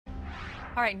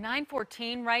All right,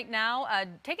 9:14 right now.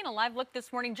 Taking a live look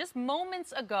this morning, just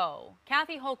moments ago,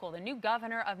 Kathy Hochul, the new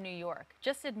governor of New York,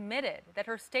 just admitted that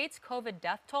her state's COVID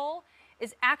death toll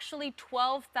is actually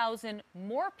 12,000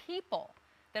 more people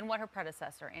than what her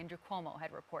predecessor, Andrew Cuomo,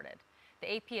 had reported.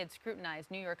 The AP had scrutinized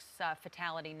New York's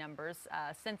fatality numbers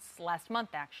since last month,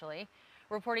 actually,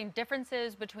 reporting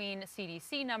differences between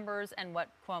CDC numbers and what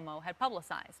Cuomo had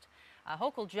publicized.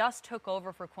 Hochul just took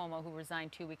over for Cuomo, who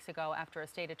resigned 2 weeks ago after a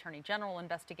state attorney general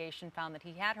investigation found that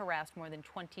he had harassed more than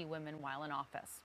 20 women while in office.